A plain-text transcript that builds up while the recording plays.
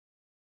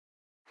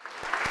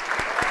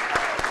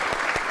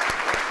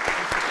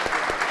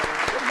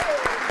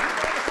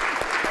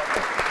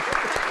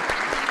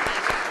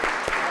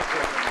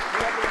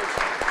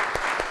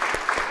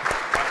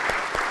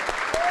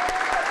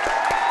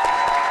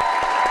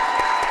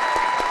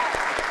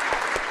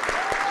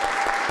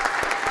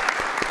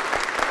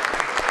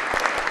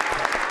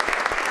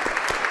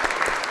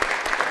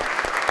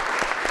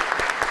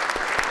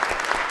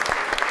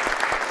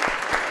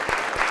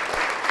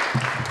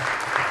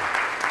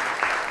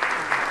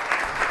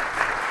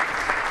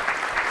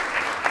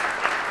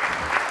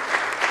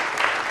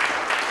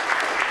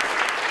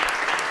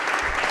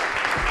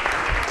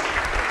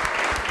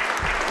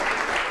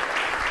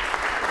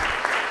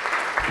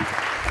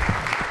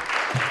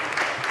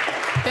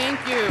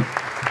Thank you.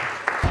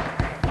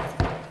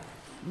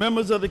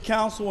 Members of the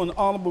council and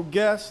honorable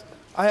guests,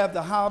 I have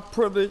the high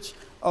privilege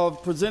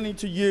of presenting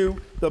to you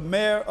the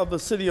mayor of the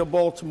city of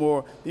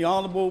Baltimore, the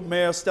Honorable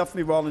Mayor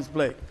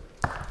Stephanie-Rawlings-Blake.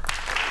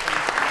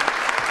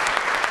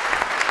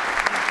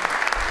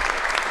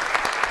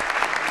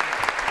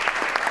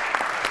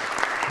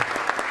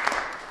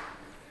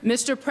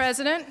 Mr.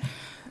 President,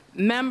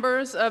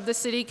 members of the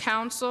City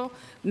Council,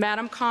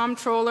 Madam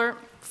Comptroller,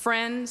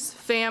 friends,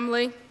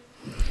 family,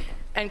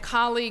 and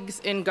colleagues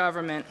in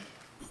government,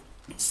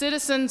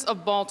 citizens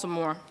of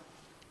Baltimore,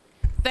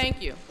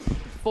 thank you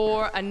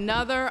for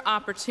another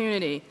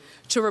opportunity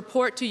to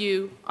report to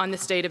you on the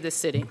state of the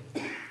city.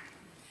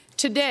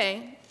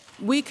 Today,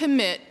 we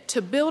commit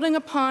to building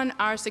upon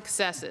our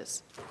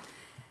successes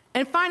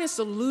and finding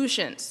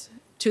solutions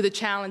to the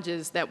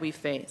challenges that we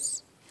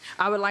face.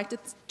 I would like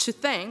to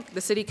thank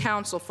the City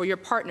Council for your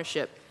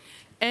partnership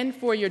and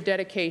for your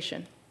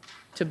dedication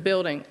to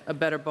building a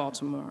better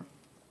Baltimore.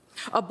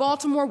 A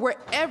Baltimore where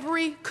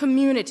every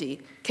community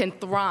can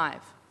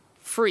thrive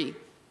free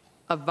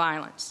of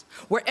violence,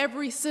 where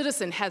every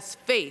citizen has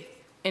faith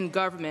in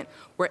government,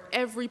 where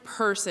every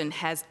person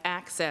has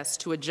access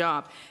to a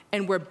job,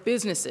 and where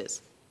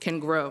businesses can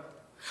grow,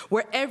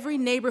 where every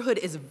neighborhood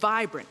is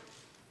vibrant,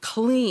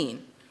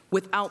 clean,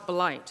 without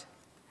blight,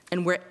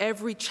 and where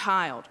every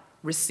child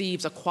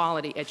receives a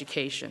quality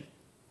education.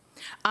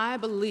 I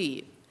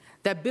believe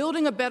that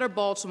building a better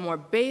Baltimore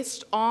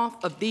based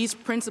off of these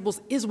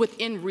principles is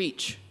within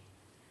reach,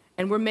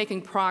 and we're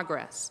making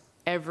progress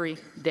every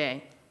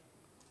day.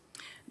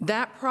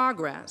 That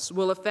progress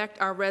will affect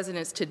our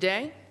residents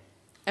today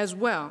as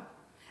well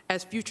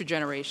as future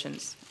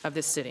generations of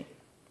this city.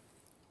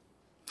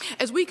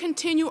 As we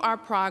continue our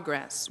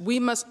progress,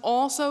 we must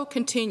also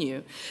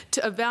continue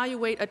to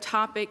evaluate a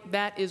topic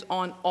that is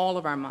on all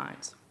of our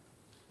minds: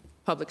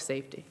 public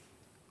safety.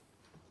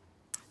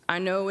 I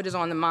know it is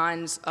on the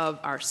minds of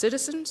our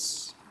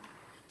citizens,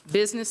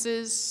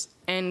 businesses,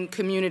 and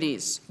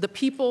communities, the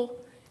people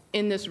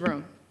in this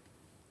room.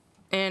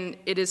 And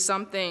it is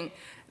something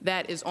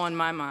that is on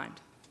my mind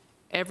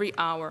every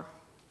hour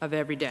of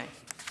every day.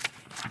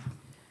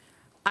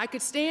 I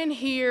could stand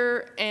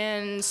here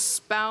and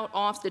spout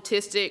off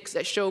statistics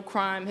that show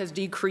crime has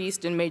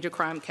decreased in major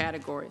crime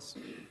categories,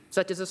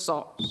 such as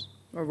assaults,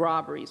 or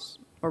robberies,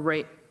 or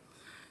rape,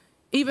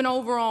 even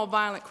overall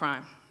violent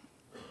crime,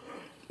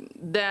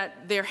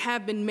 that there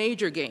have been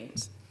major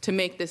gains to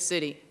make this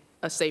city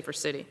a safer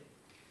city.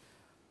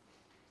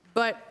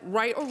 But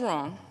right or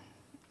wrong,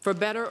 for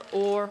better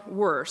or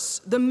worse,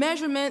 the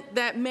measurement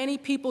that many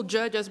people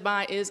judge us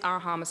by is our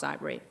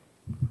homicide rate.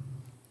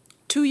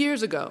 2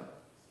 years ago,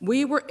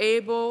 we were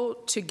able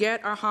to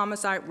get our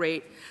homicide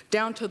rate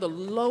down to the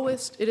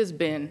lowest it has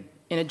been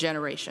in a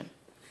generation.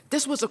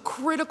 This was a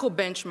critical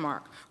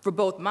benchmark for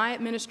both my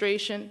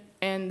administration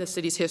and the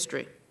city's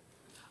history.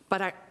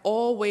 But I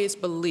always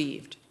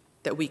believed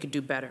that we could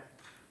do better.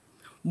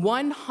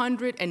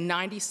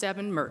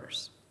 197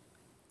 murders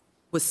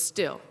was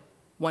still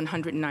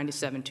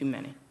 197 too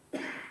many.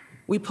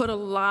 We put a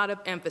lot of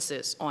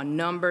emphasis on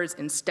numbers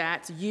and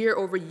stats, year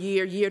over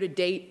year, year to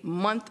date,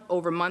 month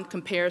over month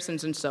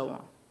comparisons, and so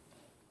on.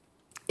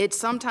 It's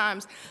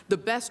sometimes the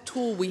best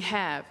tool we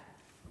have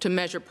to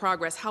measure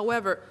progress.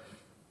 However,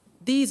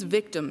 these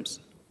victims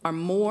are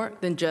more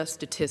than just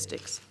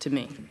statistics to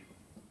me.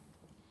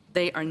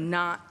 They are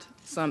not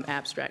some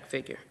abstract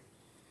figure.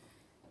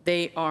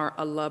 They are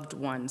a loved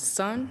one's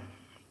son,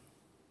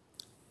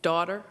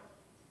 daughter,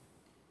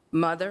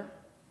 mother,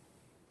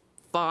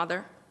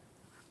 father,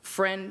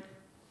 friend,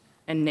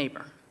 and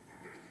neighbor.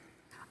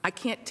 I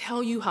can't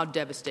tell you how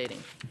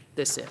devastating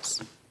this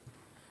is.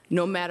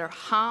 No matter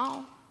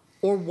how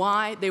or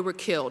why they were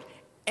killed,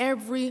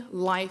 every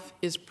life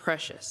is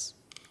precious,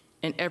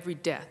 and every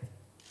death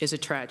is a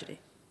tragedy.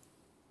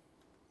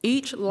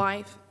 Each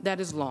life that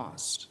is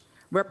lost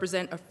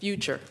represents a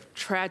future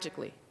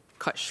tragically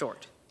cut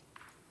short,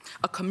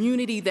 a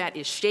community that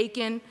is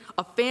shaken,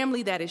 a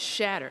family that is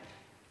shattered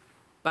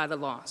by the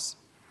loss.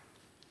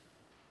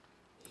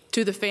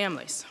 To the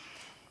families,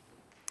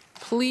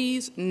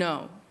 please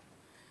know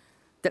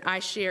that I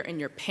share in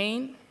your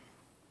pain,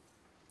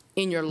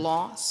 in your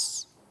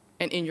loss,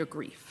 and in your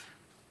grief.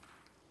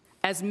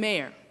 As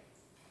mayor,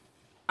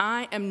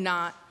 I am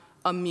not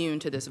immune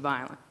to this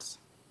violence,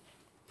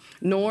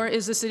 nor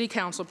is the City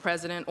Council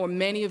President or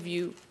many of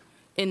you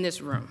in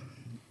this room.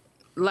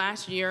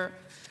 Last year,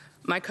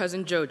 my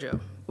cousin Jojo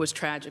was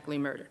tragically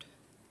murdered.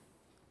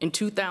 In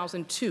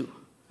 2002,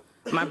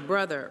 my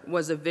brother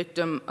was a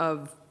victim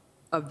of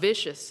a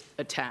vicious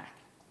attack,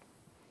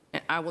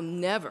 and I will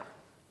never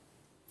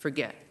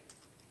forget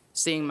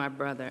seeing my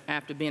brother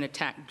after being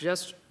attacked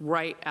just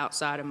right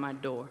outside of my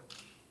door,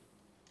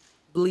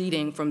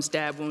 bleeding from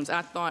stab wounds.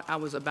 I thought I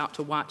was about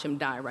to watch him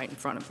die right in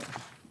front of me.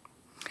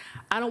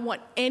 I don't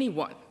want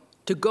anyone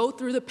to go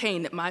through the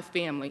pain that my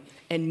family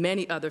and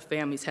many other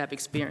families have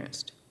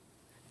experienced.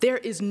 There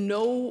is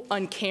no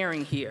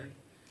uncaring here.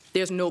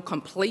 There's no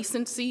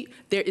complacency.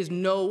 There is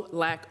no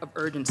lack of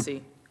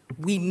urgency.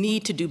 We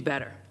need to do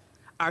better.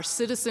 Our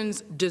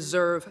citizens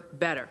deserve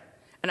better,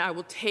 and I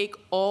will take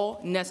all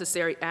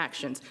necessary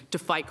actions to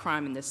fight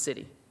crime in this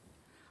city.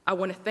 I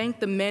want to thank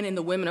the men and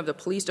the women of the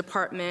police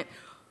department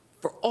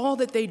for all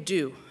that they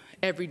do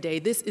every day.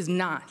 This is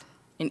not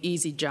an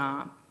easy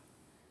job.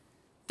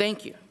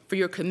 Thank you for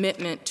your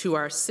commitment to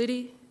our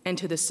city and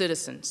to the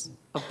citizens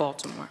of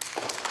Baltimore.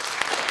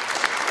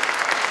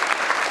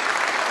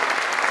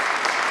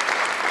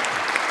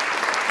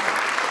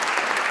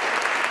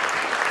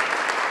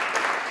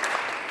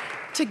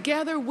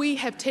 Together, we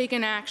have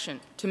taken action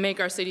to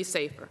make our city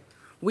safer.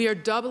 We are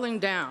doubling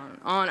down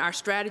on our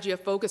strategy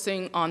of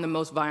focusing on the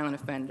most violent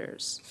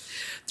offenders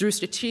through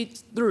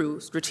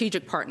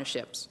strategic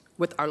partnerships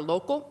with our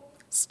local,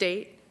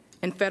 state,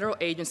 and federal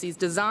agencies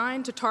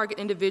designed to target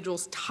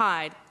individuals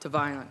tied to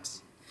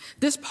violence.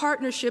 This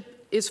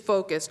partnership is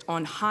focused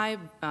on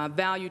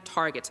high-value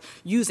targets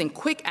using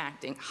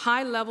quick-acting,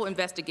 high-level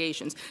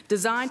investigations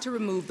designed to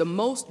remove the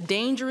most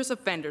dangerous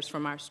offenders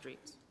from our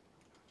streets.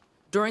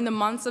 During the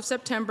months of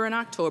September and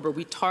October,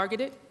 we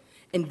targeted,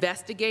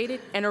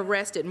 investigated, and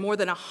arrested more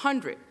than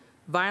 100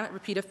 violent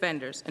repeat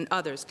offenders and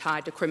others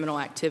tied to criminal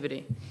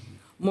activity.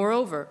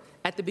 Moreover,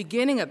 at the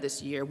beginning of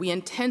this year, we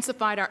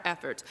intensified our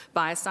efforts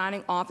by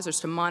assigning officers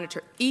to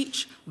monitor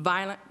each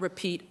violent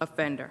repeat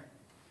offender.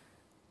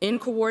 In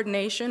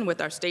coordination with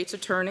our state's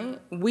attorney,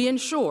 we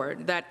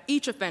ensured that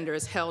each offender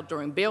is held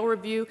during bail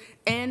review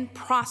and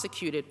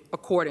prosecuted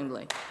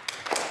accordingly.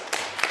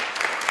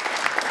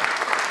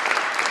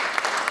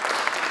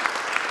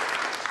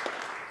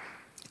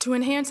 To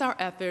enhance our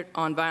effort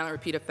on violent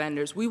repeat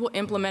offenders, we will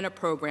implement a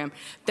program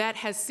that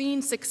has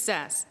seen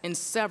success in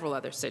several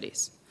other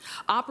cities.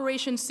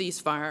 Operation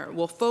Ceasefire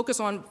will focus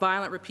on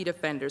violent repeat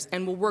offenders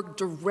and will work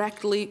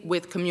directly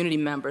with community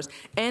members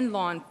and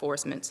law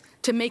enforcement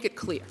to make it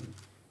clear.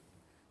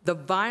 The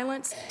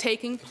violence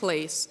taking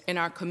place in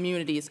our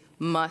communities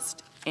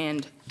must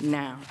end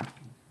now.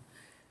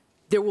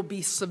 There will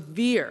be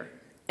severe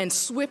and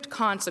swift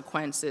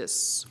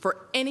consequences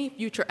for any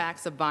future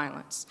acts of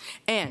violence.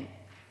 And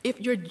if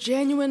you're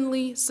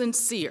genuinely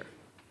sincere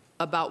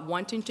about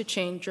wanting to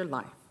change your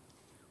life,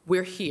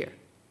 we're here.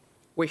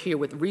 We're here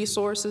with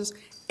resources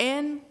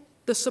and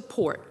the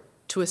support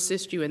to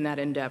assist you in that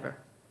endeavor.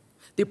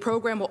 The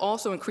program will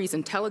also increase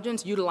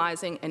intelligence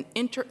utilizing an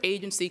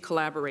interagency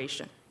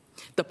collaboration.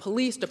 The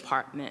police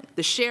department,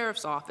 the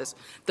sheriff's office,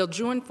 they'll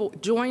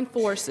join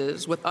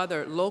forces with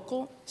other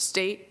local,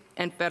 state,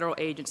 and federal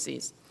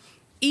agencies.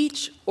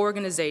 Each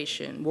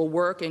organization will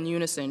work in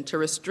unison to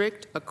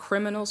restrict a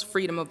criminal's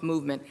freedom of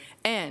movement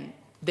and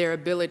their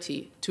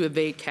ability to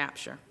evade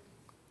capture.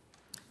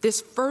 This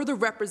further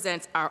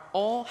represents our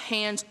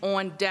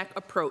all-hands-on-deck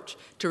approach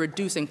to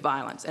reducing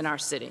violence in our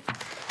city.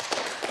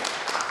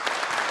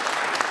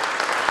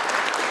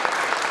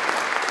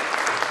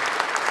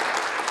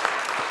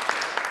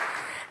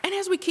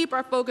 As we keep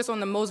our focus on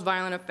the most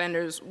violent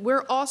offenders,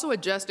 we're also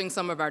adjusting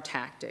some of our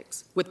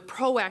tactics with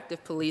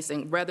proactive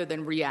policing rather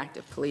than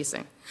reactive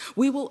policing.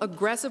 We will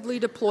aggressively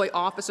deploy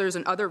officers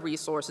and other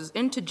resources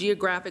into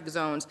geographic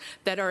zones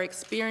that are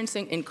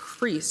experiencing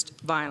increased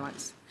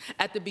violence.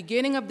 At the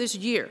beginning of this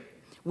year,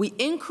 we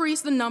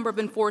increased the number of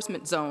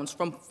enforcement zones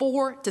from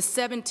 4 to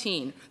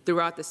 17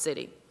 throughout the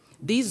city.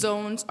 These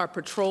zones are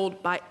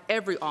patrolled by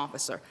every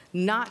officer,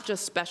 not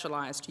just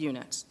specialized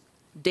units.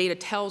 Data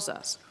tells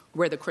us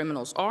where the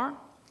criminals are,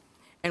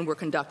 and we're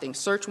conducting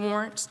search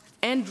warrants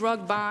and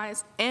drug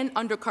buys and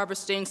undercover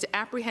stings to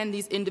apprehend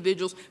these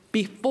individuals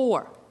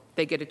before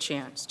they get a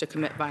chance to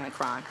commit violent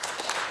crime.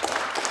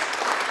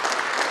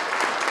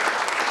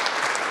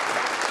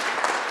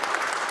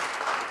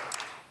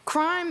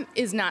 Crime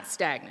is not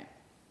stagnant,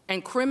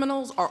 and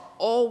criminals are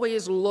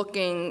always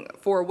looking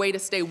for a way to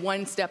stay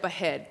one step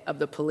ahead of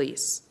the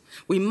police.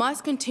 We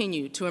must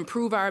continue to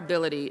improve our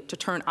ability to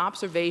turn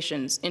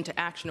observations into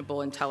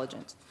actionable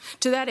intelligence.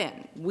 To that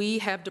end, we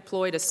have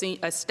deployed a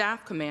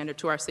staff commander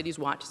to our city's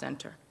watch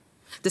center.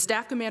 The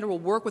staff commander will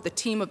work with a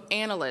team of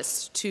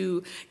analysts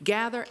to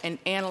gather and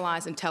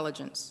analyze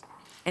intelligence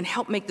and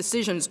help make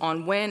decisions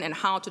on when and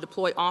how to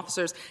deploy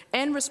officers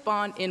and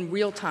respond in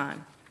real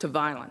time to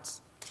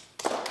violence.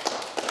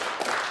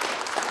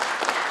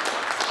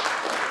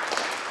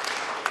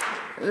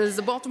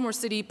 The Baltimore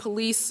City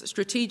Police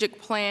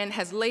Strategic Plan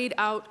has laid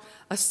out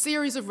a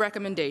series of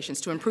recommendations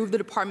to improve the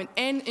department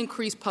and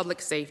increase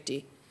public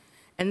safety,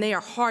 and they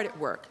are hard at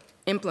work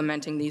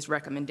implementing these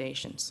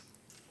recommendations.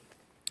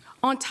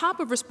 On top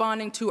of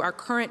responding to our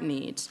current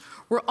needs,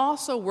 we're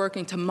also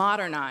working to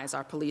modernize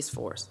our police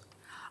force.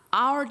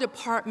 Our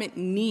department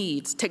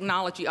needs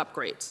technology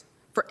upgrades.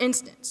 For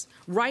instance,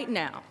 right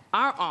now,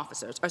 our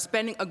officers are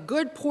spending a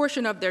good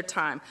portion of their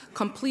time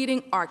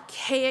completing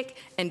archaic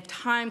and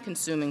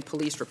time-consuming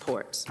police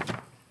reports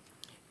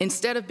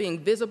instead of being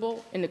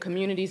visible in the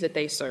communities that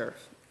they serve.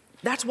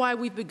 That's why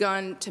we've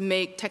begun to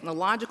make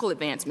technological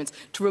advancements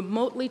to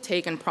remotely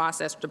take and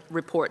process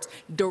reports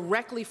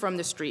directly from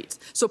the streets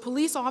so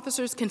police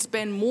officers can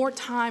spend more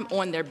time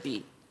on their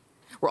beat.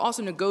 We're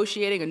also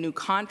negotiating a new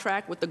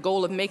contract with the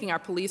goal of making our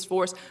police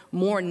force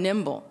more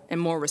nimble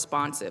and more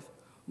responsive.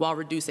 while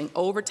reducing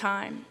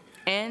overtime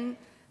and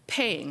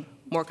paying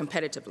more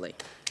competitively.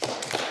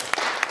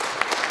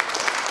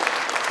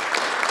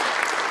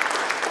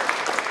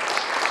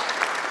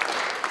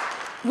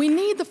 We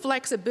need the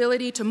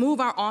flexibility to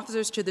move our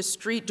officers to the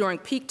street during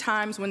peak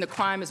times when the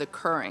crime is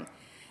occurring,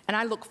 and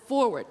I look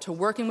forward to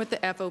working with the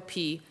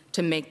FOP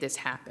to make this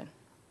happen.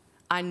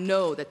 I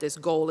know that this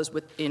goal is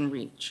within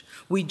reach.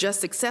 We just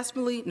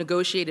successfully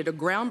negotiated a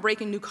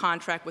groundbreaking new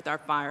contract with our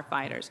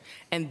firefighters,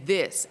 and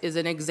this is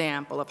an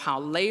example of how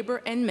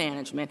labor and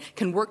management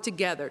can work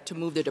together to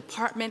move the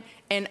department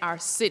and our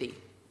city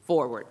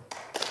forward.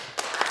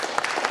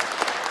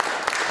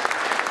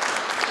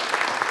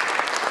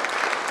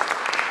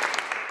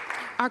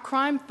 Our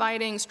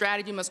crime-fighting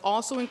strategy must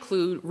also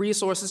include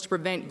resources to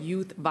prevent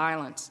youth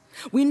violence.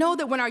 We know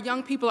that when our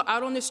young people are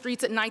out on the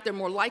streets at night, they're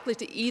more likely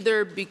to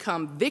either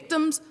become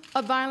victims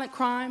of violent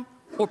crime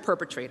or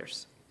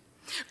perpetrators.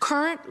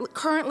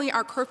 Currently,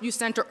 our curfew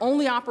center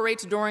only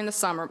operates during the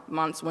summer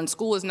months when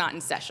school is not in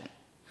session.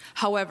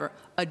 However,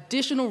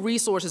 additional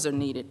resources are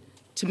needed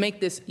to make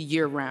this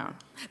year-round.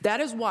 That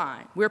is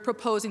why we're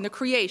proposing the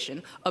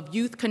creation of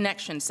youth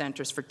connection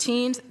centers for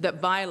teens that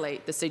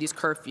violate the city's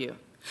curfew.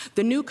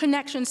 The new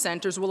connection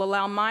centers will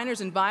allow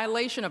minors in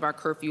violation of our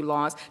curfew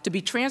laws to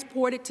be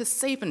transported to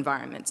safe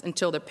environments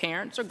until their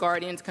parents or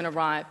guardians can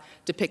arrive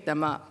to pick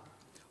them up.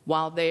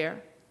 While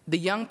there, the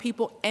young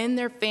people and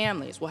their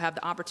families will have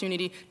the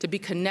opportunity to be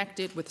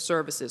connected with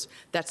services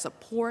that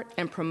support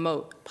and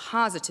promote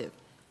positive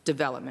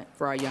development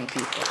for our young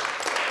people.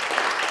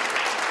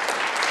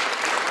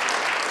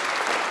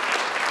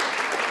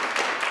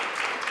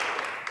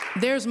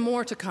 There's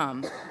more to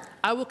come.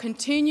 I will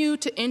continue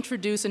to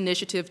introduce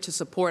initiatives to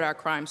support our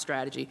crime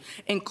strategy,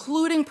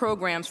 including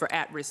programs for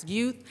at-risk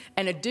youth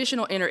and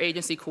additional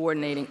interagency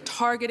coordinating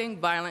targeting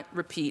violent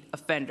repeat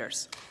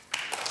offenders.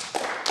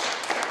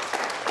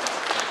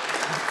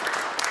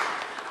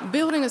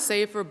 Building a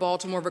safer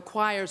Baltimore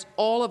requires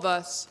all of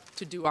us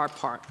to do our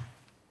part.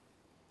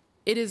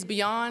 It is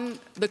beyond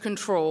the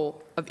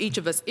control of each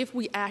of us if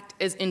we act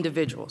as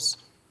individuals.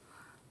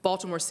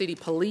 Baltimore City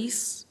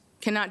Police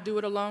cannot do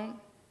it alone.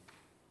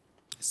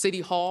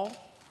 City Hall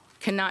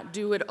cannot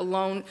do it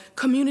alone.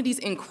 Communities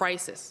in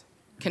crisis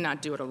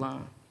cannot do it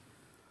alone.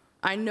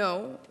 I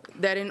know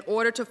that in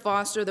order to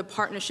foster the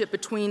partnership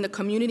between the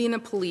community and the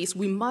police,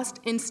 we must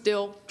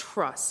instill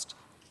trust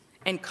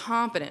and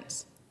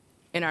confidence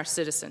in our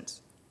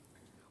citizens.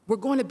 We're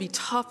going to be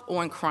tough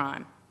on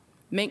crime,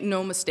 make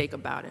no mistake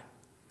about it,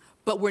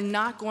 but we're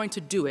not going to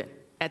do it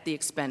at the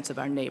expense of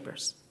our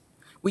neighbors.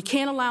 We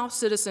can't allow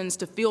citizens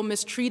to feel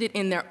mistreated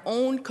in their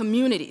own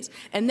communities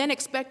and then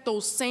expect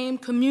those same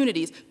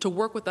communities to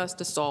work with us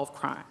to solve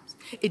crimes.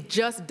 It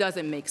just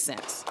doesn't make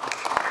sense.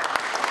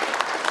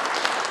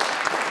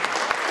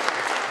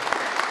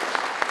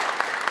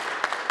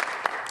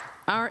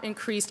 Our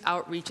increased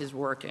outreach is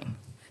working.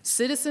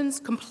 Citizens'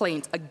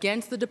 complaints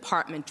against the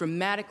department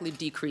dramatically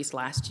decreased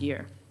last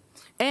year.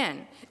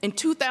 And in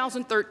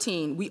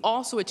 2013, we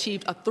also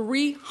achieved a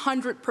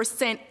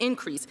 300%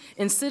 increase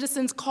in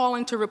citizens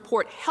calling to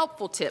report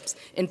helpful tips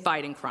in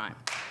fighting crime.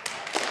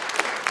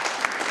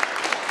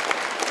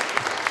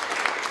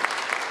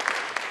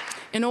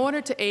 In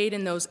order to aid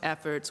in those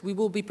efforts, we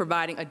will be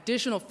providing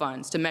additional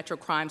funds to Metro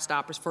Crime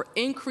Stoppers for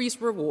increased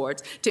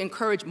rewards to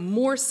encourage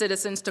more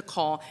citizens to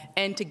call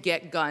and to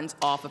get guns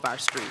off of our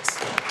streets.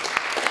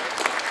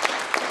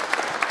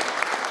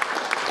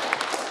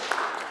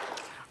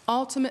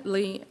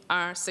 Ultimately,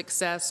 our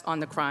success on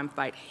the crime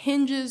fight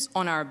hinges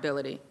on our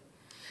ability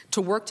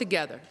to work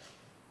together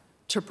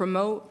to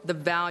promote the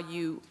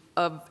value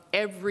of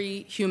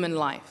every human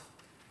life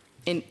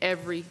in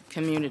every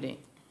community.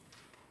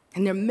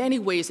 And there are many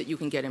ways that you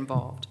can get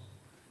involved.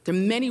 There are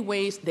many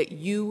ways that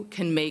you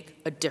can make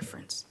a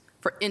difference.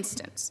 For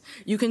instance,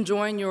 you can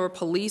join your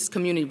police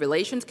community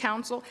relations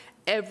council.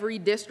 Every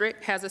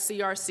district has a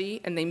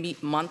CRC and they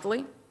meet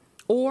monthly.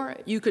 Or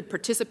you could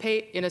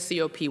participate in a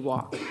COP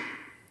walk.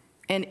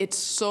 And it's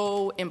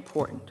so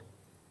important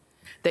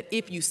that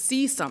if you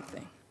see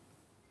something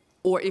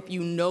or if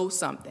you know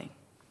something,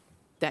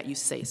 that you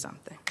say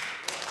something.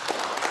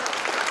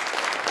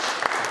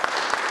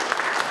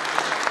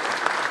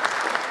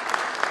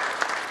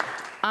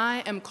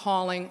 I am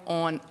calling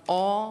on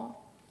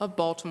all of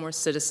Baltimore's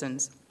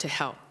citizens to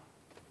help.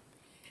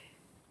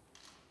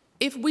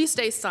 If we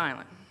stay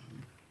silent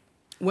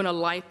when a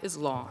life is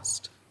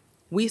lost,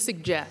 we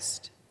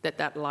suggest that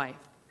that life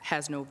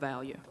has no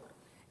value.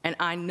 And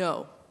I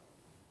know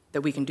that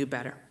we can do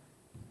better.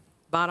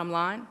 Bottom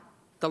line,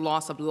 the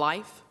loss of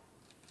life,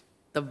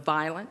 the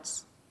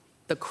violence,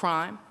 the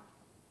crime,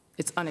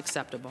 it's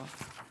unacceptable.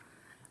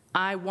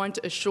 I want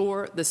to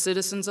assure the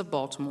citizens of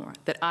Baltimore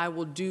that I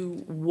will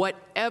do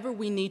whatever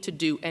we need to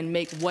do and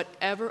make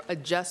whatever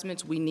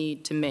adjustments we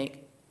need to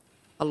make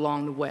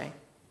along the way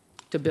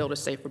to build a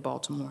safer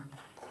Baltimore.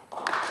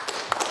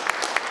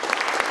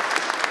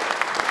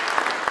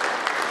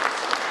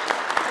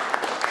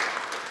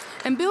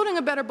 And building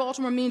a better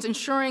Baltimore means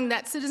ensuring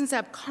that citizens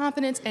have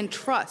confidence and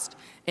trust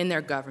in their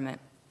government.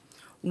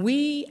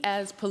 We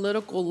as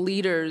political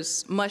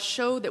leaders must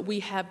show that we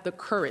have the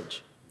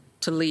courage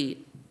to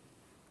lead.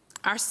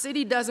 Our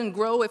city doesn't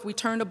grow if we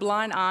turn a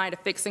blind eye to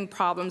fixing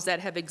problems that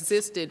have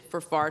existed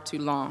for far too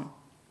long.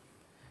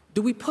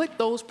 Do we put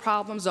those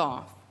problems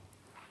off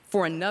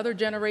for another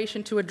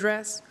generation to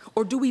address,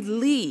 or do we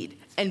lead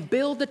and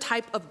build the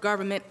type of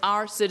government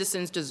our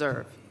citizens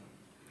deserve?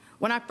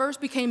 When I first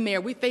became mayor,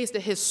 we faced a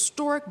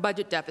historic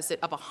budget deficit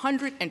of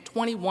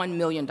 $121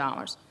 million.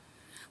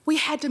 We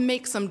had to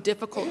make some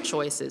difficult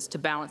choices to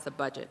balance the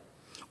budget.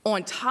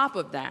 On top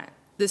of that,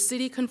 the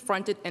city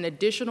confronted an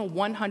additional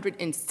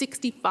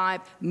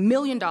 $165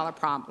 million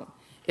problem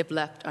if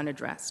left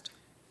unaddressed.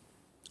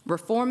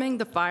 Reforming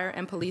the fire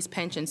and police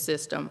pension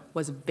system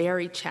was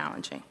very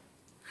challenging,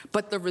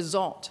 but the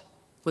result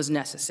was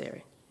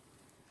necessary.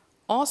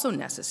 Also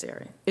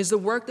necessary is the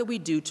work that we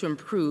do to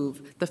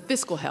improve the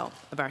fiscal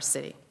health of our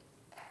city.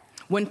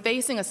 When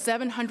facing a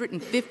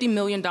 $750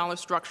 million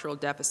structural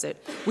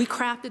deficit, we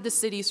crafted the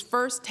city's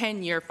first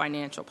 10-year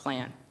financial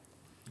plan.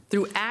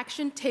 Through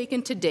action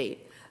taken to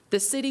date, the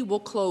city will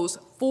close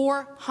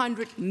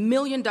 $400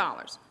 million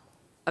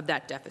of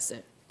that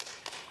deficit.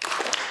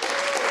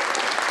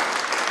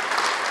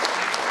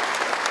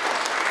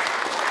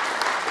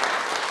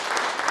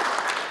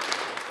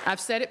 I've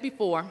said it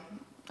before,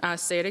 I'll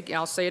say it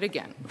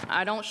again.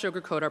 I don't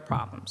sugarcoat our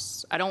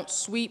problems. I don't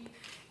sweep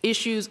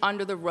issues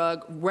under the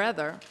rug.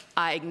 Rather,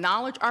 I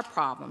acknowledge our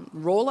problem,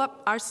 roll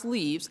up our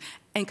sleeves,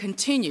 and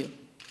continue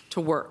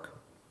to work.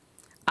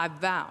 I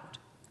vowed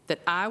that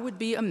I would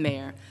be a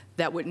mayor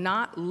that would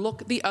not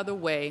look the other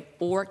way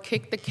or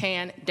kick the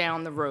can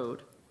down the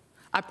road.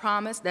 I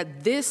promised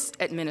that this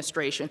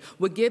administration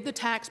would give the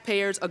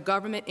taxpayers a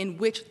government in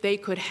which they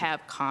could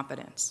have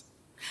confidence.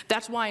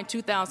 That's why in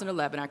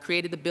 2011, I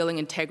created the Billing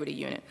Integrity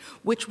Unit,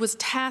 which was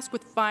tasked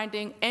with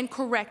finding and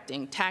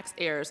correcting tax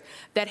errors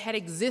that had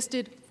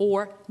existed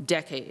for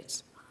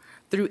decades.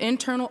 Through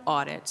internal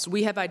audits,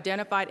 we have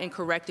identified and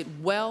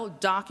corrected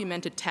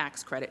well-documented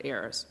tax credit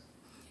errors.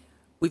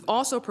 We've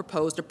also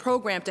proposed a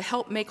program to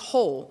help make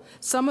whole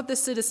some of the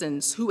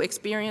citizens who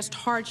experienced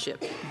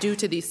hardship due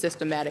to these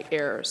systematic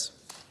errors.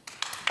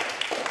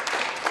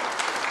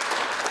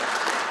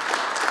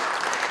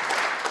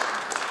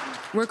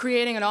 We're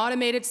creating an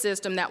automated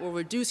system that will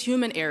reduce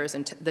human errors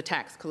in the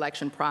tax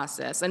collection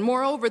process. And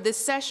moreover, this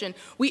session,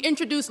 we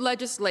introduced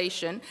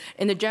legislation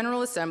in the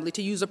General Assembly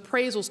to use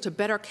appraisals to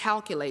better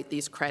calculate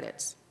these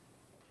credits.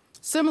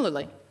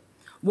 Similarly,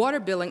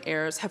 water billing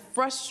errors have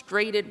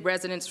frustrated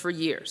residents for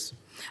years.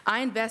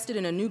 I invested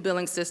in a new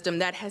billing system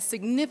that has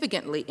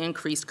significantly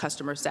increased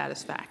customer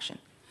satisfaction.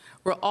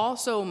 We're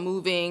also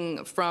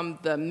moving from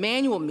the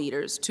manual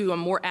meters to a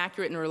more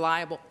accurate and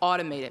reliable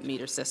automated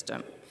meter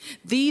system.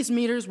 These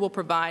meters will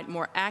provide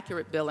more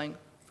accurate billing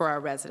for our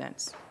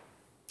residents.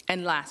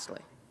 And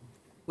lastly,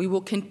 we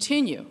will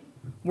continue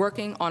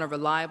working on a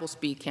reliable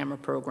speed camera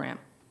program.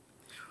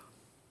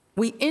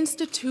 We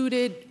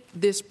instituted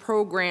this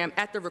program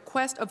at the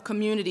request of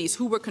communities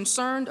who were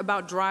concerned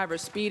about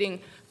drivers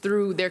speeding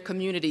through their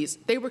communities.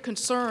 They were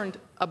concerned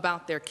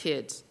about their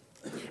kids.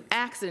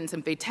 Accidents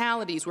and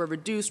fatalities were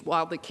reduced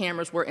while the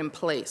cameras were in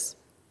place.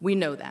 We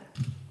know that.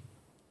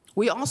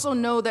 We also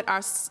know that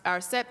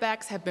our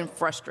setbacks have been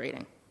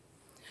frustrating.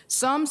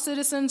 Some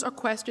citizens are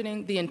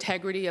questioning the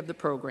integrity of the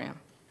program.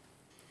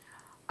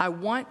 I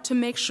want to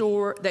make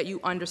sure that you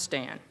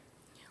understand.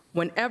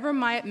 Whenever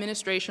my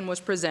administration was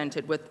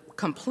presented with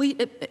complete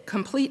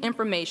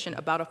information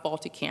about a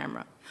faulty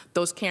camera,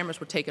 those cameras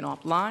were taken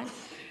offline,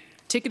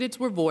 tickets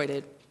were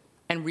voided,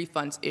 and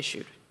refunds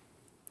issued.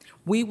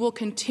 We will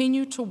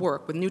continue to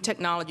work with new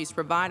technologies to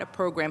provide a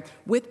program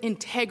with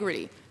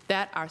integrity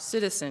that our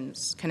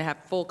citizens can have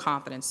full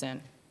confidence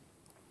in.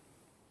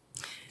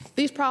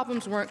 These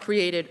problems weren't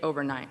created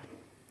overnight,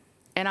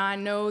 and I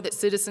know that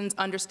citizens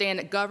understand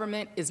that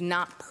government is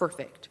not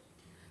perfect.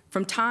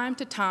 From time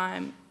to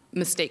time,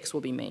 mistakes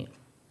will be made.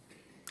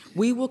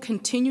 We will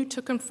continue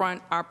to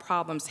confront our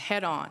problems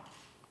head-on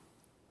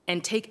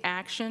and take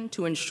action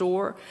to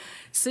ensure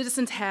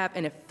citizens have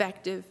an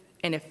effective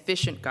and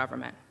efficient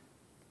government.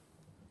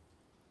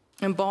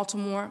 In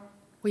Baltimore,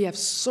 we have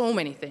so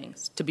many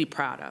things to be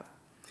proud of.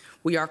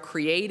 We are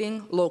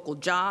creating local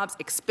jobs,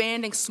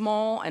 expanding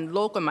small and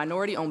local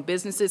minority-owned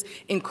businesses,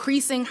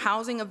 increasing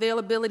housing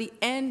availability,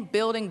 and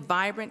building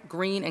vibrant,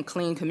 green, and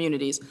clean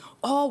communities,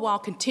 all while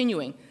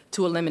continuing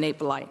to eliminate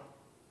blight.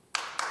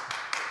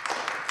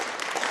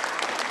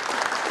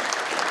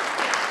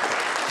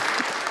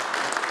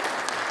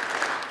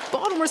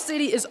 Baltimore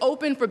City is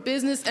open for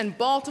business, and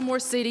Baltimore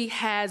City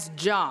has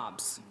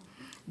jobs.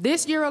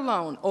 This year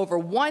alone, over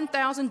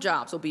 1,000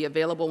 jobs will be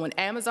available when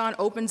Amazon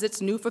opens its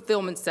new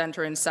fulfillment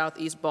center in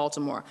Southeast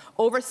Baltimore.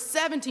 Over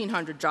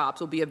 1,700 jobs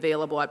will be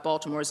available at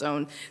Baltimore's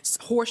own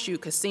Horseshoe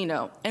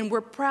Casino. And we're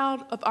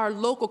proud of our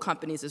local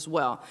companies as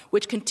well,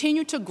 which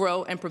continue to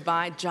grow and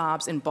provide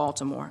jobs in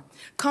Baltimore.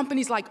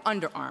 Companies like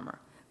Under Armour,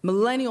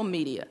 Millennial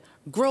Media,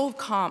 Groove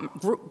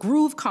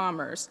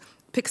Commerce,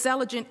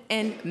 Pixeligent,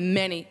 and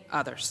many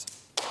others.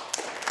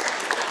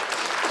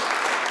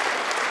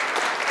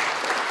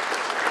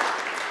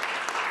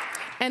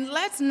 And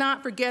let's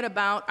not forget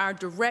about our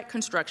direct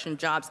construction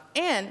jobs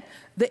and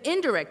the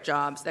indirect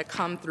jobs that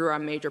come through our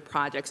major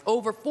projects.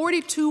 Over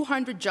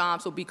 4,200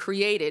 jobs will be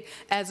created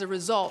as a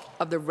result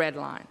of the Red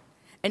Line.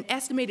 An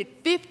estimated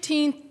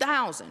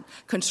 15,000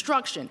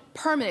 construction,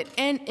 permanent,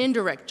 and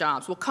indirect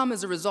jobs will come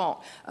as a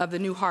result of the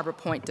new Harbor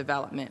Point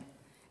development.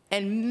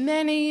 And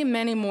many,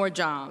 many more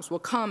jobs will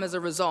come as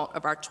a result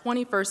of our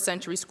 21st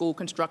Century School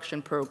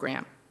Construction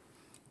Program.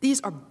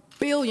 These are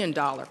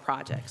billion-dollar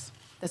projects.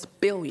 That's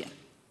billion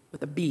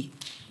with a B.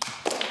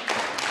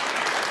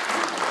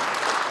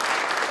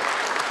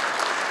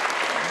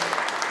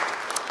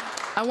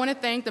 I want to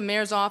thank the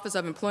Mayor's Office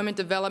of Employment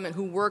Development,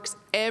 who works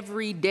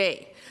every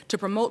day to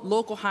promote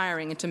local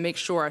hiring and to make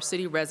sure our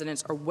city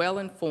residents are well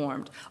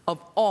informed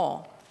of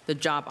all the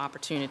job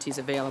opportunities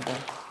available.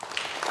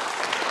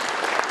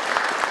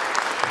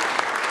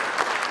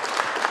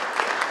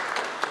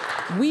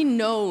 We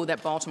know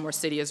that Baltimore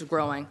City is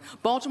growing.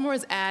 Baltimore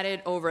has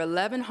added over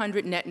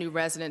 1,100 net new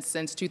residents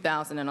since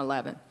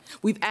 2011.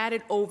 We've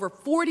added over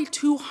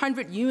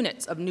 4,200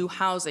 units of new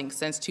housing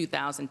since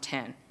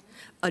 2010.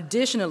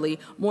 Additionally,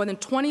 more than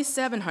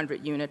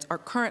 2,700 units are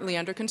currently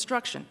under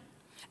construction,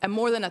 and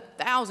more than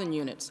 1,000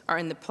 units are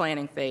in the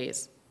planning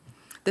phase.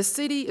 The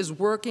city is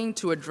working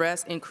to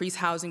address increased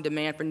housing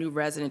demand for new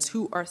residents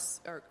who are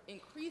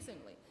increasingly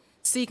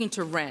seeking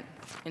to rent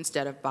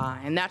instead of buy.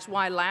 And that's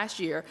why last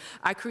year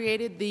I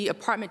created the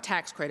Apartment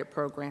Tax Credit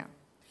Program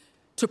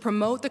to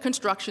promote the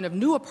construction of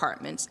new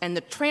apartments and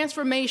the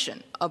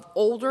transformation of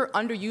older,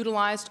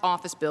 underutilized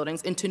office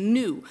buildings into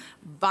new,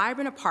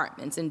 vibrant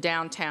apartments in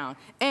downtown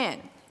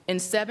and in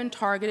 7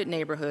 targeted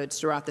neighborhoods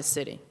throughout the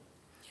city.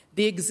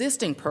 The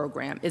existing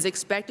program is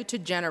expected to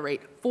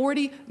generate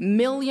 $40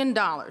 million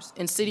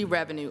in city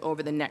revenue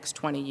over the next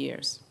 20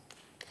 years.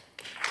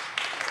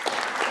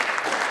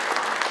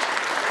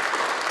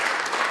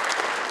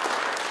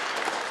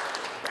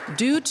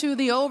 Due to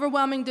the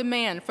overwhelming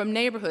demand from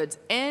neighborhoods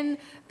and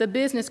the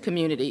business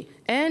community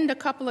and a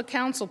couple of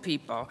council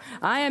people,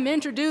 I am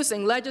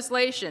introducing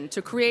legislation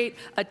to create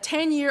a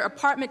 10-year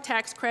apartment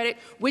tax credit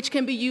which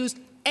can be used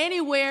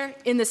anywhere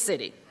in the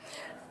city.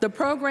 The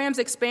program's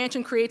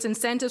expansion creates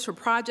incentives for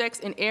projects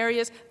in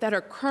areas that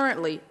are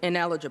currently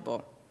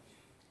ineligible.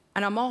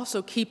 And I'm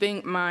also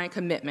keeping my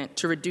commitment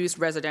to reduce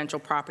residential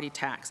property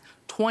tax,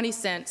 20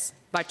 cents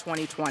by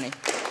 2020.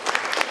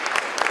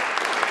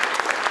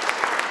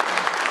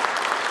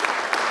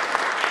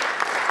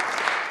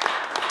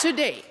 To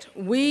date,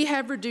 we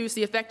have reduced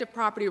the effective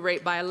property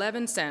rate by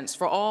 11 cents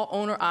for all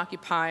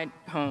owner-occupied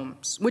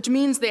homes, which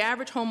means the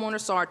average homeowner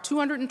saw a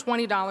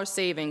 $220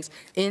 savings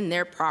in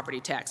their property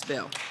tax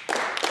bill.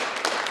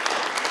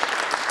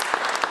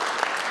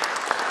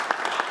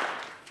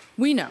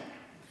 We know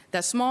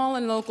that small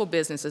and local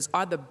businesses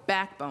are the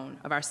backbone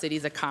of our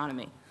city's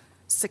economy.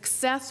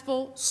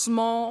 Successful,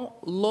 small,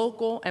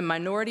 local, and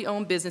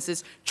minority-owned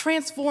businesses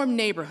transform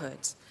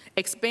neighborhoods,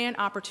 expand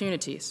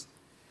opportunities,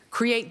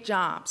 create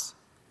jobs,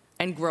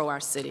 and grow our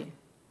city.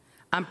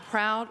 I'm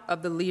proud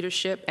of the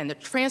leadership and the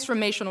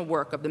transformational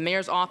work of the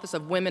Mayor's Office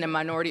of Women and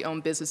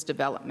Minority-Owned Business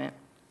Development.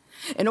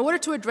 In order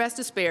to address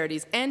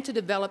disparities and to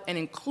develop an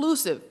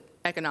inclusive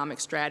economic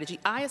strategy,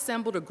 I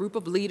assembled a group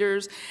of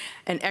leaders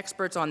and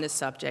experts on this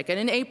subject. And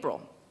in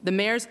April, the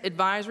Mayor's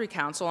Advisory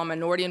Council on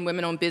Minority and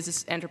Women-Owned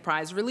Business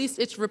Enterprise released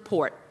its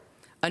report,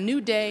 A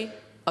New Day,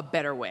 A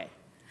Better Way.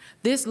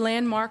 This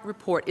landmark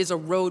report is a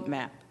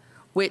roadmap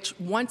which,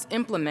 once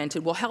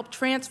implemented, will help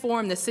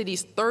transform the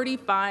city's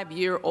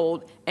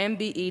 35-year-old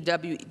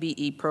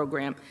MBE-WBE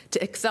program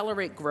to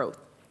accelerate growth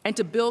and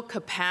to build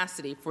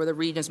capacity for the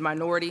region's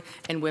minority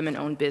and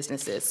women-owned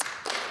businesses.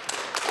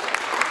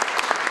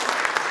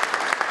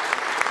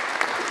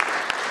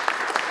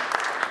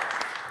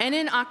 And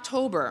in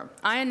October,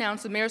 I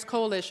announced the Mayor's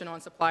Coalition on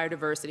Supplier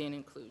Diversity and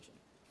Inclusion,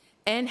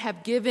 and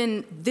have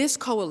given this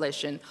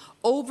coalition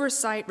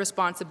oversight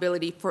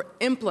responsibility for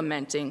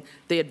implementing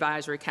the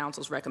Advisory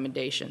Council's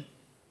recommendation.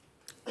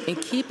 In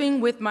keeping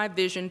with my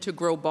vision to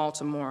grow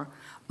Baltimore,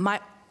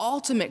 my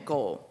ultimate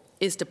goal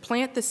is to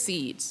plant the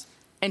seeds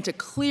and to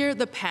clear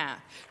the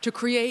path to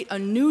create a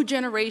new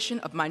generation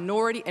of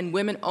minority and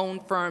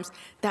women-owned firms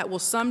that will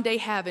someday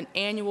have an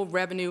annual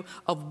revenue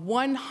of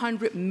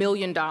 $100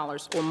 million or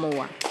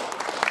more.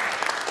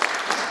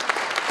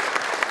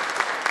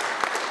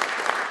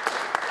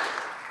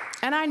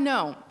 And I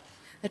know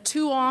that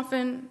too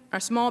often our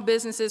small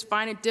businesses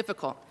find it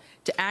difficult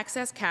to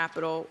access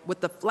capital with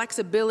the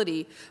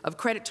flexibility of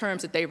credit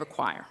terms that they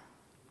require.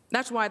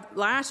 That's why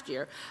last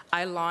year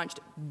I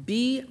launched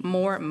Be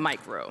More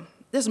Micro.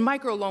 This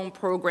microloan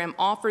program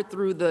offered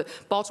through the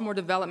Baltimore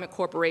Development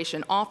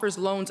Corporation offers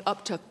loans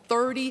up to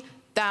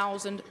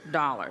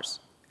 $30,000.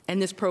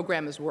 And this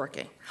program is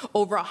working.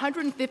 Over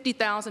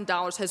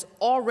 $150,000 has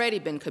already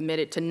been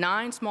committed to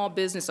 9 small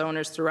business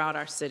owners throughout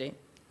our city.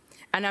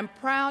 And I'm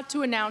proud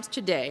to announce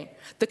today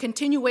the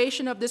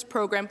continuation of this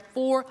program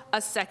for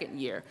a second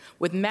year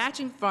with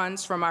matching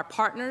funds from our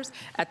partners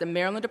at the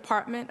Maryland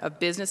Department of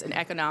Business and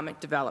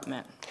Economic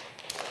Development.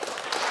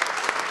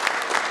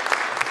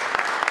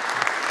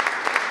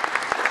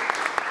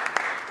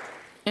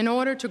 In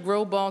order to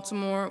grow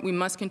Baltimore, we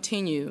must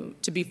continue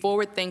to be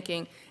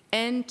forward-thinking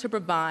and to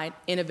provide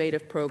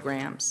innovative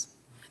programs.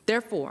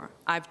 Therefore,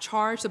 I've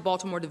charged the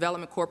Baltimore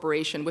Development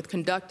Corporation with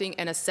conducting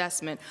an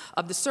assessment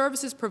of the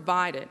services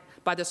provided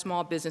by the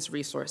Small Business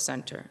Resource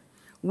Center.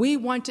 We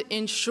want to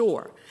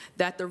ensure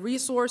that the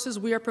resources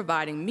we are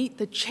providing meet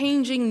the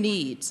changing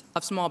needs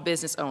of small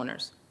business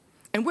owners.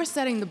 And we're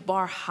setting the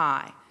bar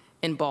high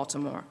in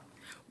Baltimore.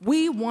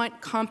 We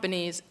want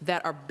companies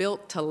that are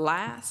built to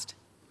last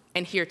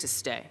and here to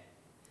stay.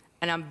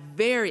 And I'm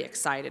very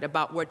excited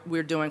about what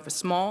we're doing for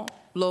small,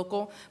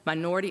 local,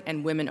 minority,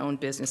 and women-owned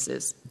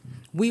businesses.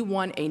 We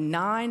won a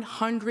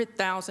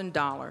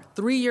 $900,000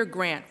 three-year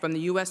grant from the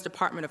U.S.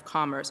 Department of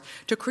Commerce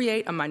to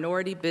create a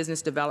Minority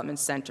Business Development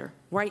Center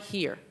right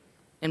here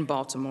in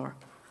Baltimore,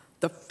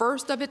 the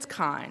first of its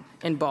kind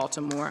in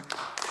Baltimore.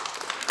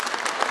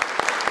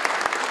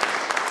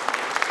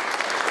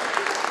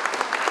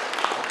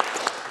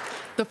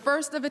 The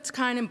first of its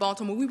kind in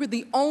Baltimore. We were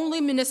the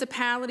only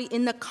municipality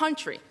in the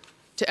country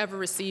to ever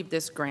receive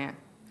this grant.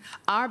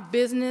 Our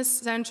business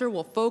center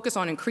will focus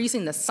on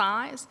increasing the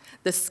size,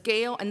 the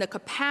scale, and the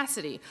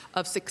capacity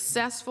of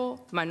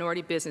successful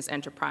minority business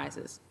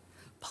enterprises.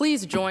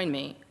 Please join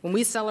me when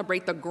we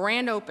celebrate the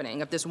grand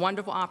opening of this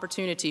wonderful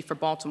opportunity for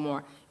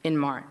Baltimore in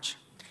March.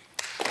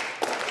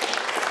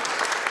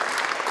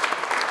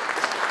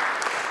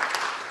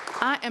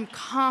 I am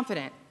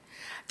confident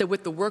that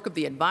with the work of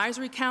the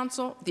Advisory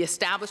Council, the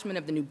establishment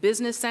of the new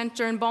Business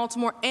Center in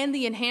Baltimore, and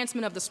the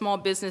enhancement of the Small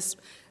Business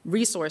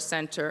Resource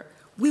Center,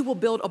 we will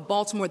build a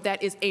Baltimore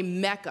that is a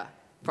mecca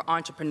for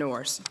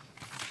entrepreneurs.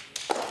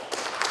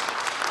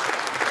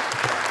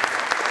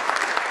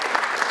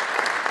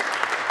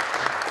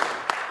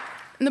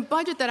 And the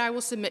budget that I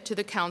will submit to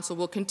the Council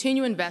will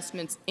continue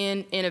investments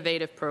in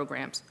innovative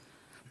programs.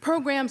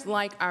 Programs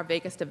like our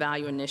Vacants to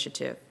Value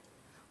initiative.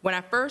 When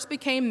I first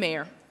became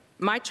mayor,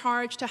 my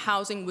charge to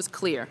housing was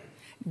clear: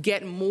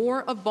 get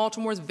more of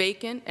Baltimore's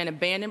vacant and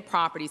abandoned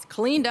properties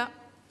cleaned up,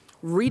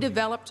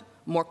 redeveloped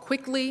more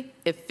quickly,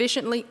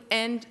 efficiently,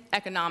 and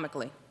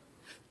economically.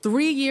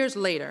 3 years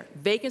later,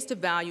 Vacants to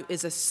Value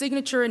is a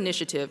signature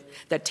initiative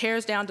that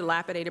tears down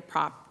dilapidated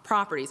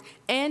properties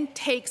and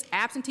takes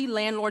absentee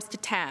landlords to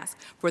task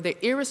for their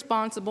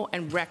irresponsible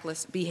and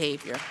reckless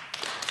behavior.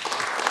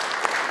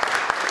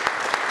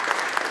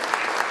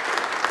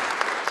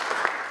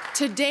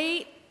 To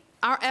date,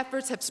 our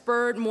efforts have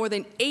spurred more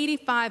than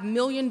 $85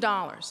 million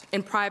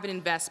in private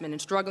investment in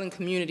struggling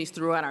communities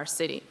throughout our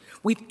city.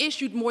 We've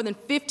issued more than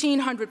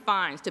 1,500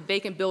 fines to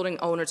vacant building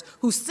owners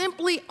who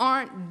simply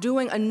aren't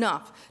doing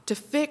enough to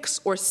fix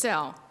or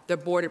sell their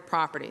boarded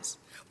properties.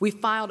 We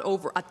filed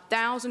over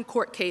 1,000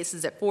 court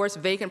cases that force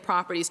vacant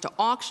properties to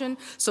auction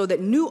so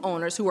that new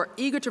owners who are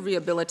eager to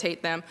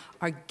rehabilitate them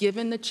are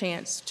given the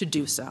chance to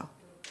do so.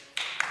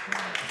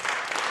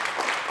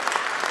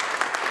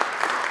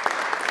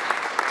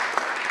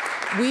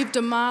 We've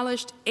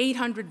demolished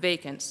 800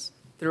 vacants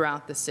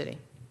throughout the city.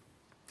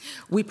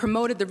 We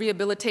promoted the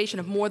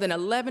rehabilitation of more than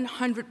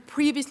 1,100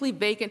 previously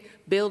vacant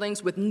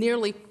buildings, with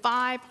nearly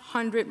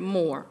 500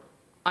 more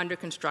under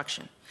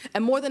construction.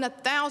 And more than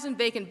 1,000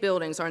 vacant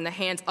buildings are in the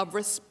hands of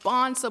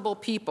responsible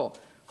people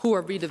who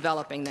are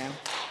redeveloping them.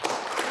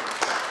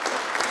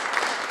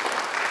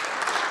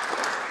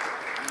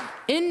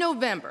 In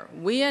November,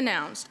 we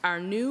announced our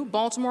new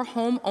Baltimore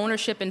Home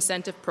Ownership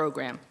Incentive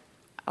Program.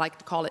 I like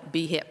to call it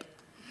BHIP.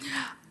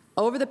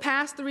 Over the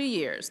past 3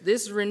 years,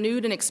 this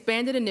renewed and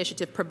expanded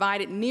initiative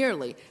provided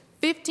nearly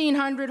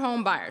 1,500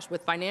 home buyers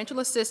with financial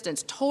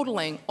assistance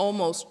totaling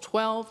almost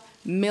 $12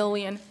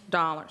 million.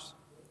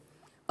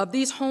 Of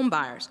these home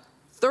buyers,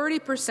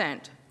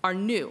 30% are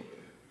new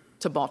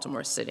to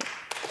Baltimore City.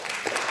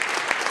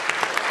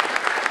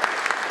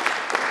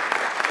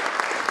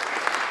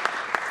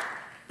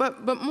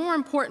 But more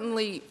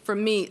importantly for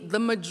me, the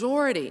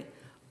majority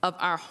of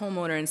our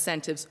homeowner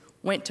incentives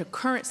went to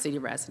current city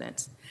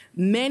residents,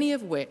 many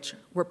of which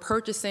were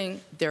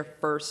purchasing their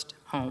first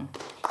home.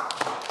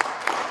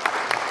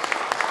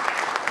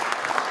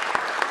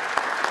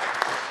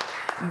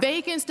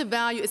 Vacants to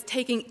Value is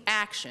taking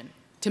action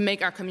to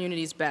make our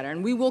communities better,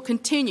 and we will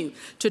continue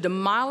to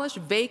demolish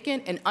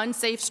vacant and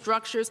unsafe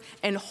structures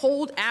and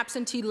hold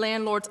absentee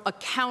landlords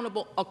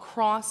accountable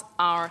across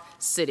our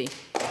city.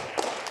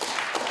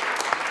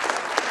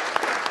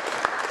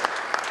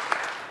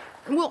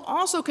 And we'll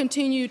also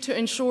continue to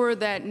ensure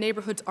that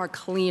neighborhoods are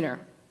cleaner.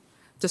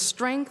 The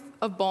strength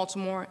of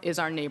Baltimore is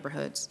our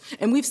neighborhoods.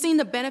 And we've seen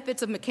the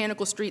benefits of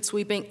mechanical street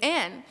sweeping,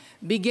 and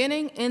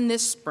beginning in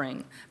this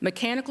spring,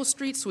 mechanical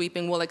street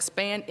sweeping will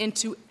expand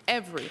into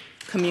every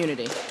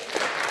community.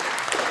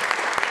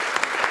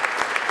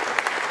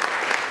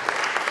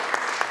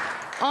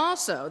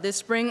 Also, this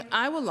spring,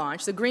 I will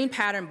launch the Green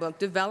Pattern Book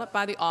developed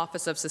by the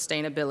Office of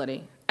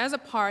Sustainability as a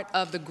part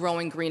of the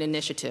Growing Green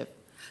Initiative.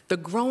 The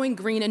Growing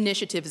Green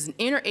Initiative is an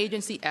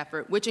interagency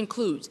effort which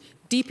includes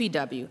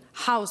DPW,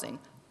 housing,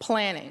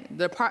 planning,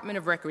 the Department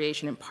of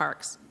Recreation and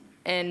Parks,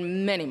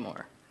 and many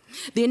more.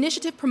 The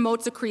initiative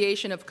promotes the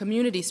creation of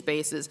community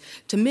spaces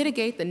to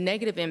mitigate the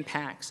negative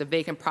impacts of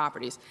vacant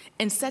properties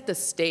and set the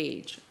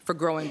stage for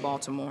growing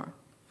Baltimore.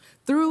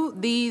 Through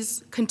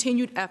these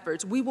continued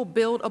efforts, we will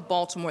build a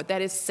Baltimore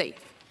that is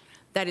safe,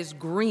 that is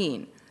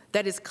green,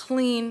 that is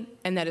clean,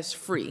 and that is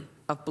free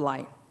of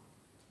blight.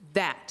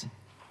 That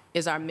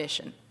is our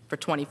mission for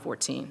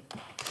 2014.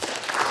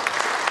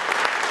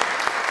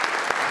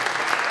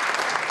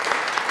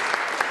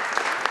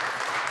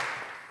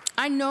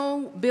 I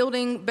know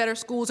building better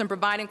schools and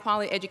providing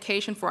quality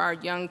education for our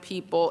young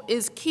people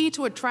is key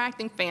to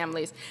attracting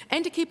families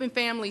and to keeping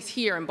families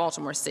here in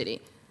Baltimore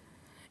City.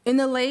 In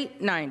the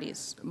late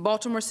 90s,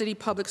 Baltimore City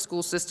public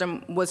school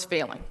system was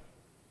failing.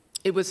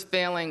 It was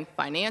failing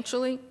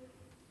financially,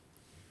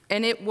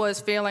 and it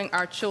was failing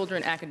our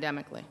children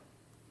academically.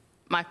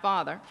 My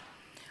father,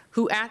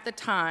 who at the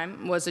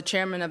time was the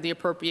chairman of the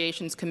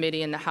Appropriations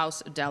Committee in the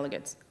House of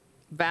Delegates,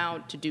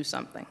 vowed to do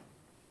something.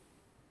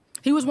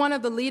 He was one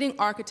of the leading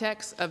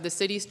architects of the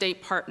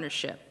city-state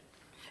partnership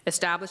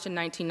established in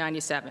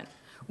 1997,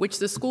 which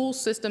the school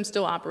system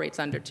still operates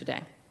under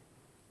today.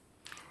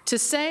 To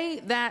say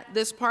that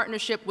this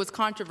partnership was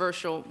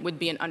controversial would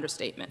be an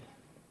understatement.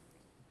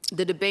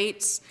 The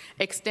debates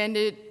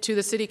extended to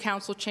the City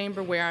Council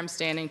chamber where I'm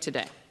standing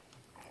today.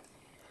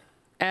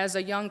 As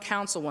a young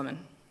councilwoman,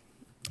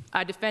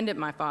 I defended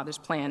my father's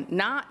plan,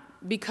 not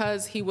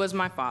because he was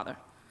my father,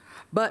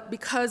 but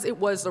because it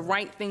was the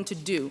right thing to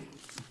do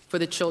for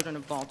the children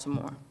of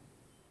Baltimore.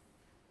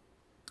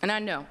 And I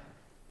know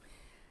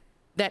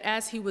that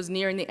as he was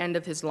nearing the end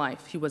of his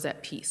life, he was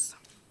at peace.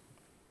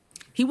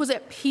 He was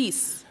at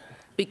peace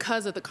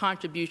because of the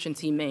contributions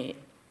he made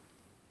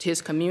to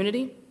his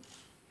community,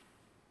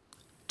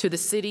 to the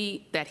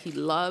city that he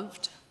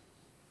loved,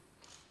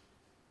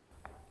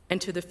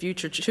 and to the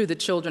future, to the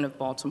children of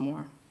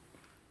Baltimore.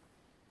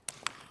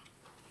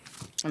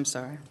 I'm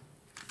sorry.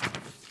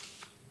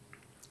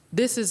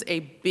 This is a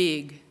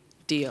big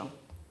deal,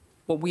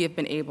 what we have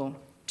been able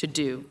to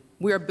do.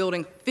 We are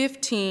building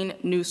 15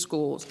 new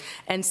schools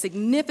and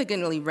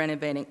significantly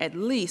renovating at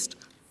least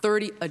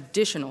 30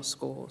 additional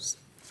schools.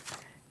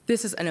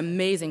 This is an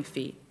amazing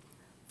feat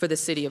for the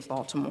city of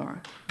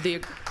Baltimore.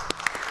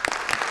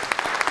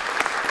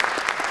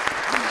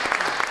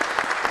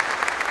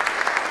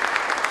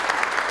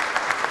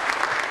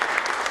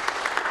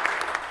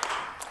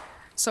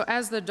 So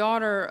as the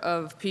daughter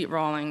of Pete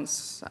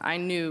Rawlings, I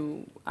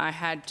knew I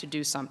had to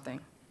do something.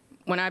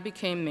 When I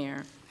became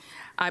mayor,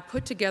 I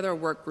put together a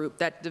work group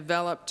that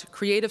developed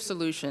creative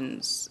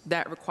solutions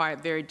that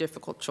required very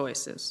difficult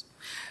choices.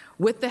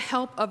 With the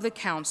help of the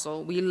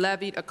council, we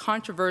levied a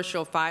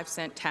controversial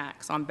 5-cent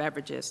tax on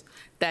beverages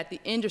that the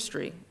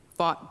industry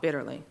fought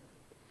bitterly.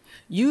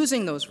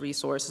 Using those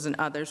resources and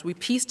others, we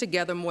pieced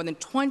together more than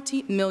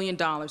 $20 million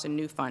in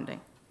new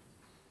funding.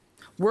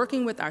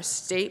 Working with our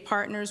state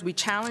partners, we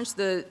challenged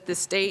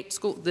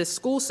the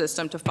school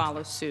system to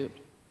follow suit.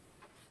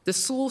 The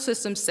school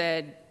system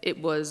said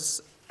it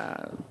was,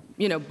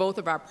 both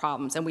of our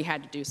problems, and we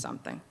had to do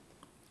something.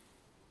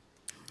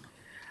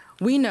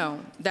 We know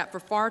that for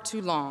far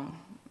too long,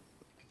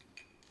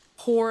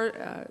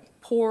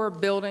 poor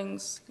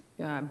buildings,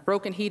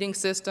 broken heating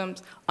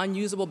systems,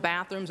 unusable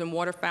bathrooms, and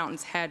water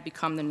fountains had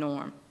become the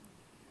norm.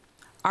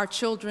 Our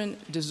children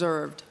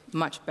deserved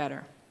much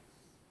better.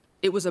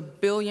 It was a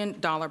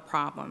billion-dollar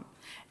problem,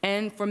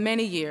 and for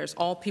many years,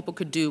 all people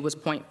could do was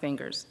point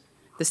fingers.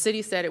 The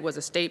city said it was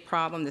a state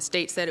problem. The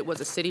state said it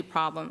was a city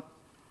problem.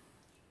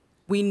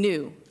 We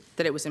knew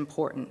that it was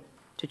important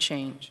to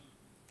change.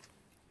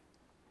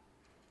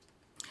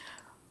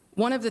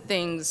 One of the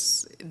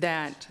things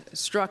that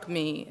struck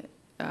me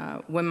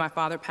when my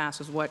father passed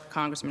was what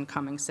Congressman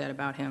Cummings said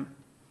about him.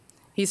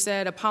 He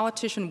said, "A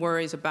politician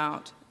worries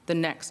about the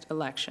next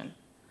election.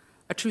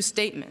 A true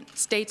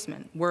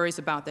statesman worries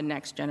about the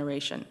next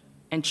generation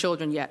and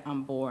children yet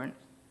unborn."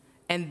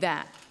 And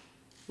that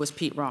was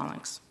Pete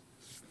Rawlings.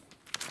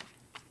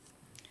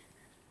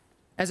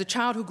 As a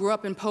child who grew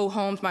up in Poe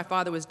homes, my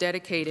father was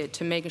dedicated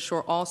to making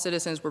sure all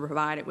citizens were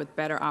provided with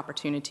better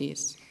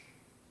opportunities.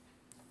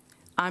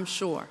 I'm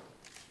sure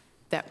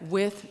that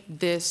with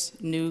this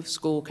new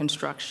school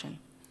construction,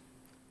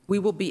 we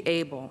will be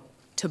able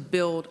to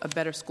build a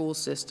better school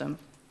system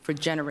for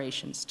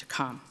generations to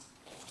come.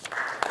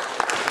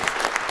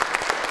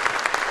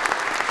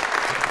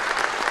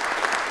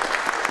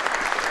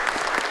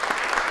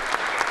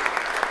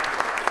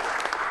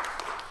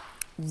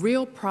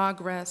 Real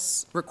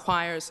progress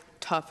requires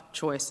tough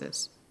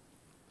choices.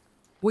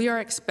 We are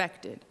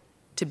expected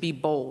to be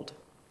bold,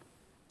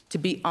 to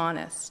be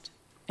honest,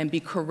 and be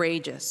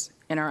courageous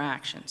in our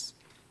actions.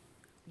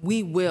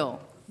 We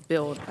will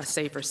build a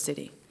safer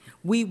city.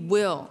 We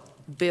will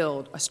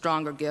build a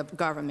stronger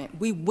government.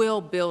 We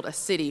will build a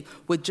city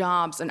with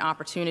jobs and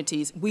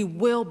opportunities. We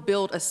will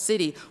build a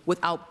city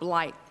without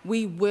blight.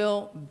 We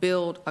will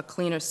build a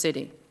cleaner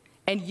city.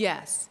 And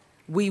yes,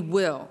 we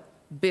will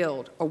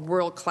build a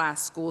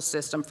world-class school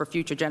system for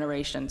future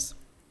generations.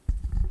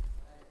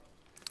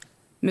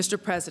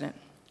 Mr. President,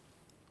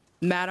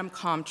 Madam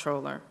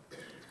Comptroller,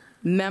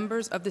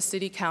 members of the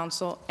City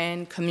Council,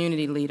 and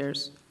community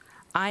leaders,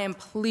 I am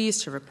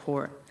pleased to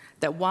report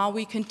that while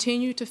we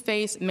continue to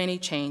face many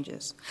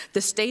changes,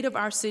 the state of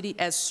our city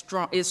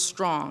is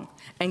strong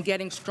and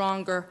getting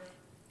stronger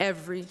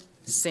every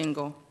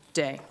single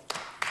day.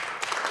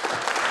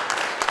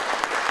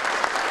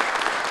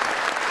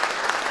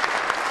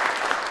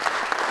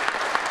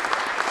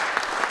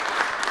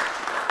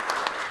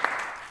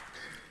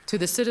 To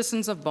the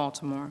citizens of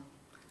Baltimore,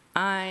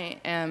 I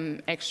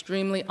am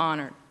extremely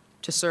honored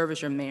to serve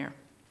as your mayor.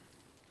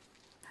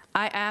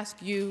 I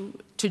ask you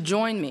to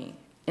join me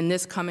in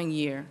this coming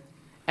year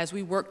as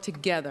we work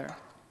together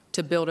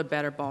to build a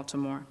better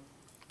Baltimore.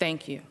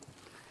 Thank you.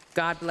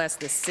 God bless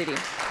this city.